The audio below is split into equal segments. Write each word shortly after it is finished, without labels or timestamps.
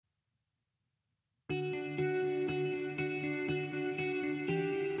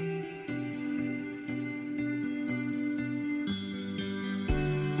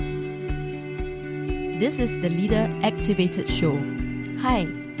This is the Leader Activated Show. Hi,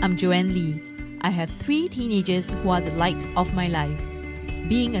 I'm Joanne Lee. I have 3 teenagers who are the light of my life.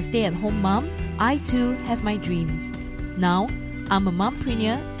 Being a stay-at-home mom, I too have my dreams. Now, I'm a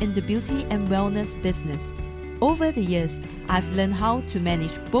mompreneur in the beauty and wellness business. Over the years, I've learned how to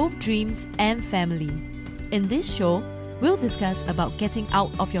manage both dreams and family. In this show, we'll discuss about getting out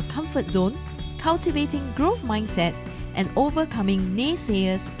of your comfort zone, cultivating growth mindset, and overcoming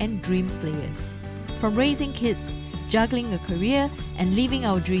naysayers and dream slayers. From raising kids, juggling a career, and living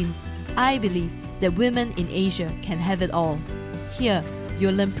our dreams, I believe that women in Asia can have it all. Here,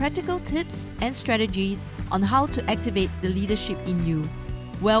 you'll learn practical tips and strategies on how to activate the leadership in you.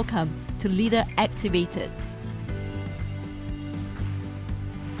 Welcome to Leader Activated.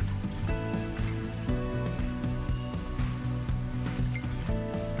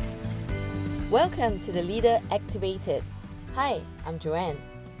 Welcome to the Leader Activated. Hi, I'm Joanne.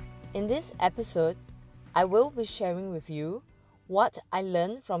 In this episode, I will be sharing with you what I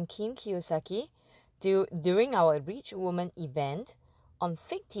learned from Kim Kiyosaki during our Rich Woman event on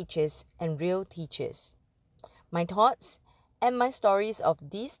fake teachers and real teachers. My thoughts and my stories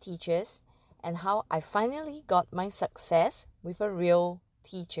of these teachers and how I finally got my success with a real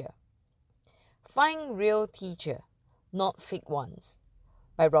teacher. Find Real Teacher, Not Fake Ones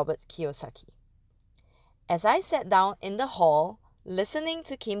by Robert Kiyosaki. As I sat down in the hall listening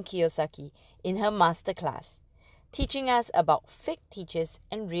to Kim Kiyosaki in her masterclass, teaching us about fake teachers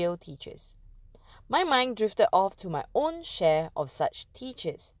and real teachers, my mind drifted off to my own share of such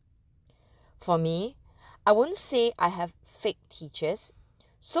teachers. For me, I wouldn't say I have fake teachers.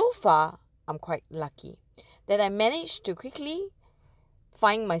 So far, I'm quite lucky that I managed to quickly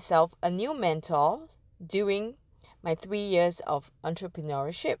find myself a new mentor during my 3 years of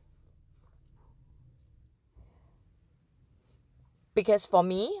entrepreneurship. Because for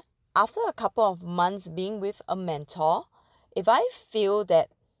me, after a couple of months being with a mentor, if I feel that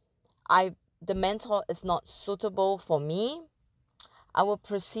the mentor is not suitable for me, I will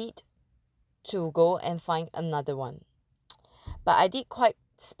proceed to go and find another one. But I did quite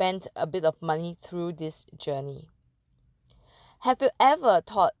spend a bit of money through this journey. Have you ever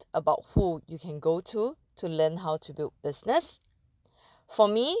thought about who you can go to learn how to build business? For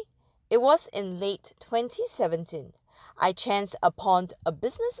me, it was in late 2017. I chanced upon a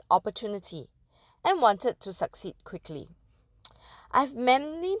business opportunity and wanted to succeed quickly. I have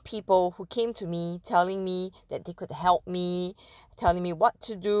many people who came to me telling me that they could help me, telling me what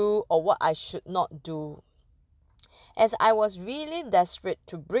to do or what I should not do. As I was really desperate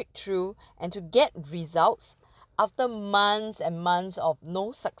to break through and to get results after months and months of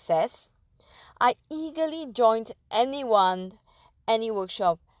no success, I eagerly joined anyone, any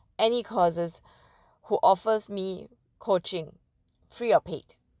workshop, any courses who offers me coaching, free or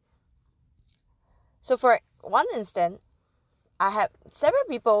paid. So for one instance, I had several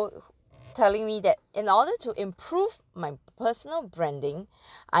people telling me that in order to improve my personal branding,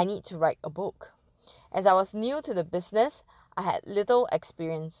 I need to write a book. As I was new to the business, I had little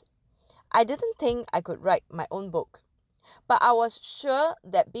experience. I didn't think I could write my own book, but I was sure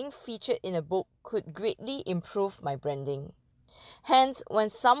that being featured in a book could greatly improve my branding. Hence, when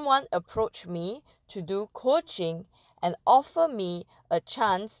someone approached me to do coaching and offer me a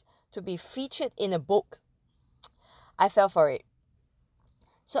chance to be featured in a book, I fell for it.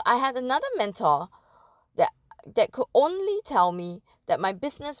 So I had another mentor that could only tell me that my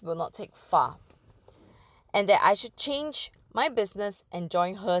business will not take far and that I should change my business and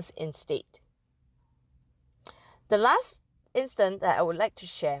join hers instead. The last instance that I would like to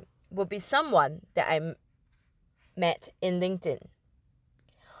share would be someone that I met in LinkedIn.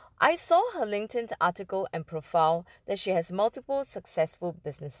 I saw her LinkedIn article and profile that she has multiple successful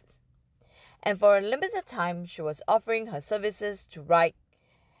businesses. And for a limited time, she was offering her services to write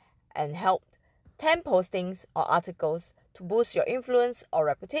and help 10 postings or articles to boost your influence or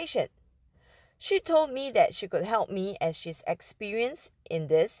reputation. She told me that she could help me as she's experienced in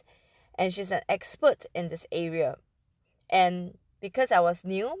this and she's an expert in this area. And because I was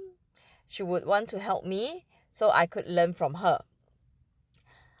new, she would want to help me so I could learn from her.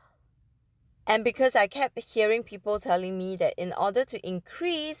 And because I kept hearing people telling me that in order to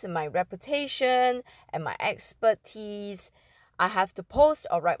increase my reputation and my expertise, I have to post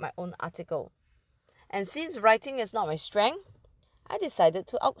or write my own article. And since writing is not my strength, I decided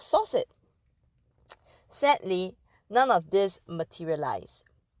to outsource it. Sadly, none of this materialized.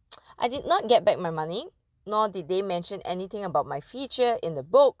 I did not get back my money, nor did they mention anything about my feature in the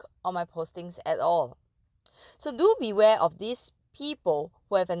book or my postings at all. So do beware of these people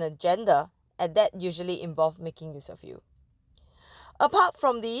who have an agenda, and that usually involves making use of you. Apart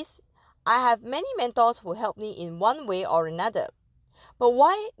from these, I have many mentors who helped me in one way or another. But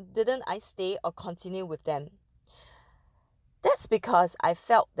why didn't I stay or continue with them? That's because I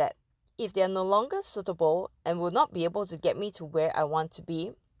felt that if they are no longer suitable and will not be able to get me to where I want to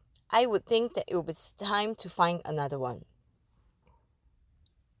be, I would think that it would be time to find another one.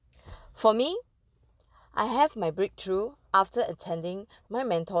 For me, I have my breakthrough after attending my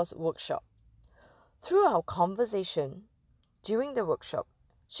mentor's workshop. Through our conversation during the workshop,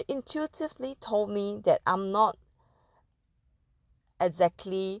 she intuitively told me that I'm not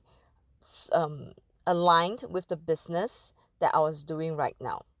exactly aligned with the business that I was doing right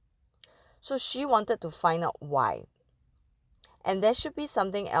now. So she wanted to find out why. And there should be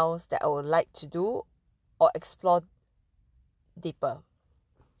something else that I would like to do or explore deeper.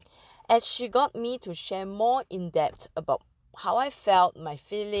 As she got me to share more in depth about how I felt, my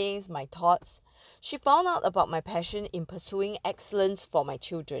feelings, my thoughts, she found out about my passion in pursuing excellence for my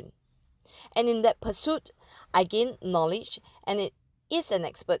children. And in that pursuit, I gained knowledge and it is an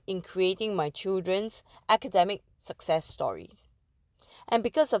expert in creating my children's academic success stories. And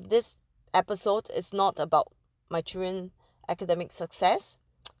because of this episode is not about my children's academic success,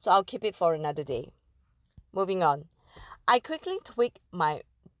 so I'll keep it for another day. Moving on, I quickly tweaked my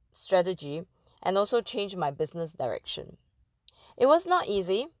strategy and also changed my business direction. It was not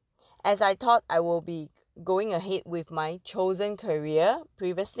easy, as I thought I will be going ahead with my chosen career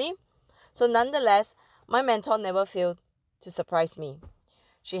previously. So nonetheless, my mentor never failed to surprise me.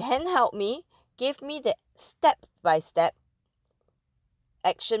 She handheld me, gave me the step-by-step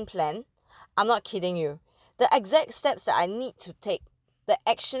action plan. I'm not kidding you. The exact steps that I need to take, the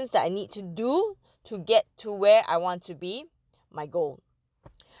actions that I need to do to get to where I want to be, my goal.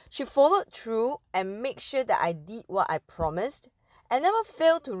 She followed through and made sure that I did what I promised and never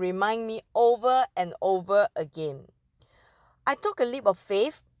failed to remind me over and over again. I took a leap of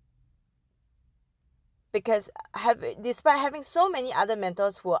faith because despite having so many other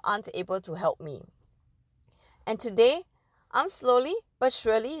mentors who aren't able to help me. And today, I'm slowly but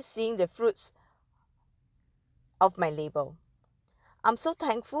surely seeing the fruits of my labor. I'm so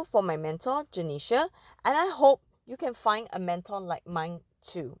thankful for my mentor, Janisha, and I hope you can find a mentor like mine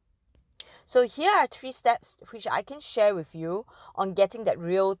too. So here are 3 steps which I can share with you on getting that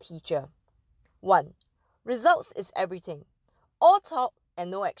real teacher. 1. Results is everything. All talk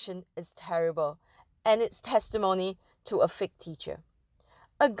and no action is terrible, and it's testimony to a fake teacher.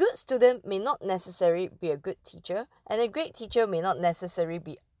 A good student may not necessarily be a good teacher, and a great teacher may not necessarily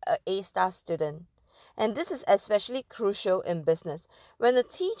be an A-star student. And this is especially crucial in business, when a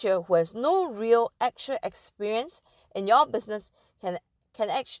teacher who has no real actual experience in your business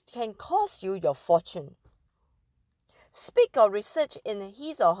can cost you your fortune. Speak or research in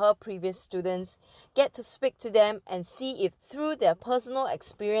his or her previous students, get to speak to them and see if through their personal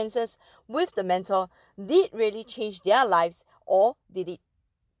experiences with the mentor did really change their lives or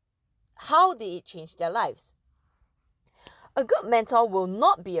how did it change their lives. A good mentor will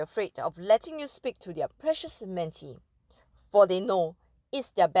not be afraid of letting you speak to their precious mentee, for they know it's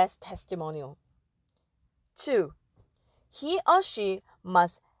their best testimonial. 2. He or she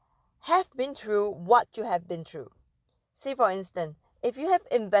must have been through what you have been through. Say for instance, if you have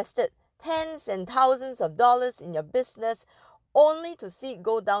invested tens and thousands of dollars in your business only to see it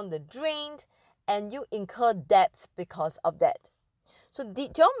go down the drain and you incur debts because of that. So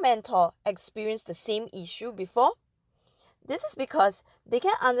did your mentor experience the same issue before? This is because they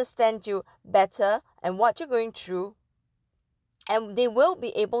can understand you better and what you're going through, and they will be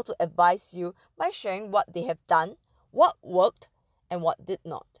able to advise you by sharing what they have done, what worked, and what did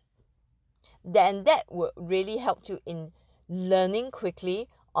not. Then that will really help you in learning quickly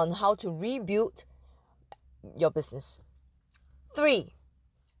on how to rebuild your business. 3.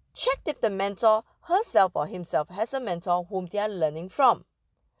 Check if the mentor herself or himself has a mentor whom they are learning from.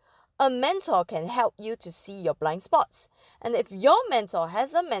 A mentor can help you to see your blind spots. And if your mentor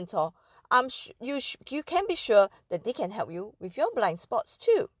has a mentor, you can be sure that they can help you with your blind spots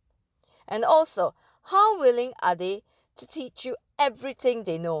too. And also, how willing are they to teach you everything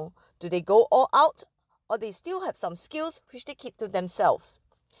they know? Do they go all out, or they still have some skills which they keep to themselves?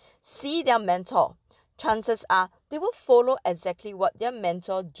 See their mentor. Chances are they will follow exactly what their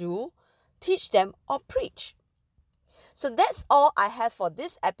mentor do, teach them, or preach. So that's all I have for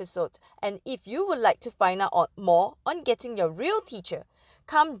this episode. And if you would like to find out more on getting your real teacher,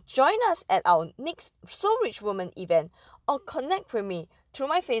 come join us at our next So Rich Woman event or connect with me through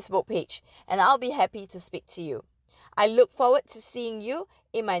my Facebook page and I'll be happy to speak to you. I look forward to seeing you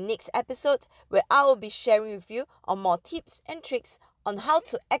in my next episode where I will be sharing with you on more tips and tricks on how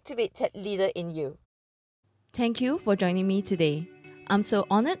to activate that leader in you. Thank you for joining me today. I'm so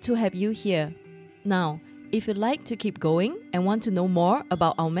honored to have you here. Now, if you'd like to keep going and want to know more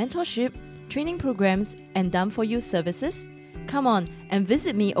about our mentorship, training programs, and done for you services, come on and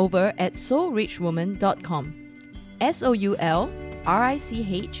visit me over at soulrichwoman.com.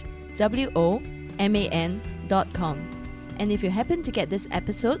 soulrichwoman.com. And if you happen to get this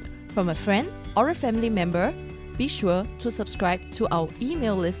episode from a friend or a family member, be sure to subscribe to our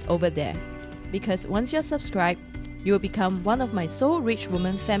email list over there. Because once you're subscribed, you will become one of my Soul Rich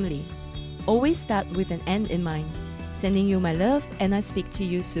Woman family. Always start with an end in mind. Sending you my love, and I speak to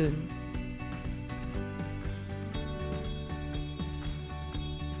you soon.